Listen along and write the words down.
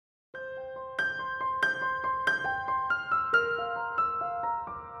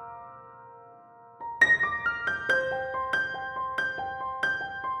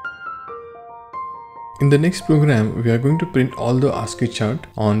In the next program, we are going to print all the ASCII chart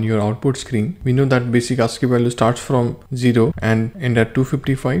on your output screen. We know that basic ASCII value starts from 0 and end at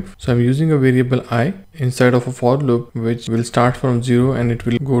 255. So I'm using a variable I inside of a for loop which will start from 0 and it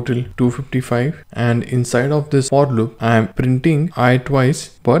will go till 255. And inside of this for loop, I am printing I twice,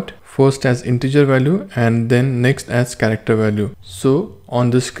 but first as integer value and then next as character value. So on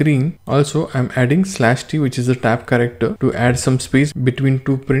the screen also I'm adding /t, which is a tab character, to add some space between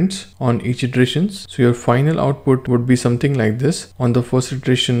two prints on each iterations. So your final output would be something like this. On the first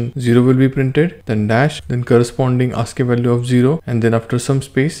iteration 0 will be printed, then dash, then corresponding ASCII value of 0, and then after some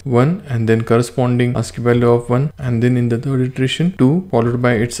space 1, and then corresponding ASCII value of 1, and then in the third iteration 2 followed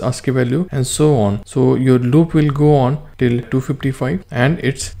by its ASCII value, and so on. So your loop will go on till 255 and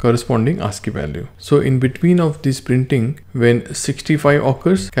its corresponding ASCII value. So in between of this printing, when 65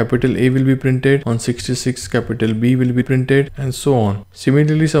 occurs, capital A will be printed, on 66 capital B will be printed, and so on.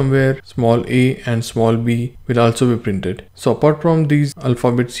 Similarly, somewhere small a and small b will also be printed. So apart from these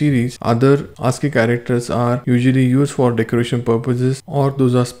alphabet series, other ASCII characters are usually used for decoration purposes, or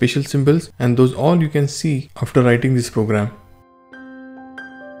those are special symbols, and those all you can see after writing this program.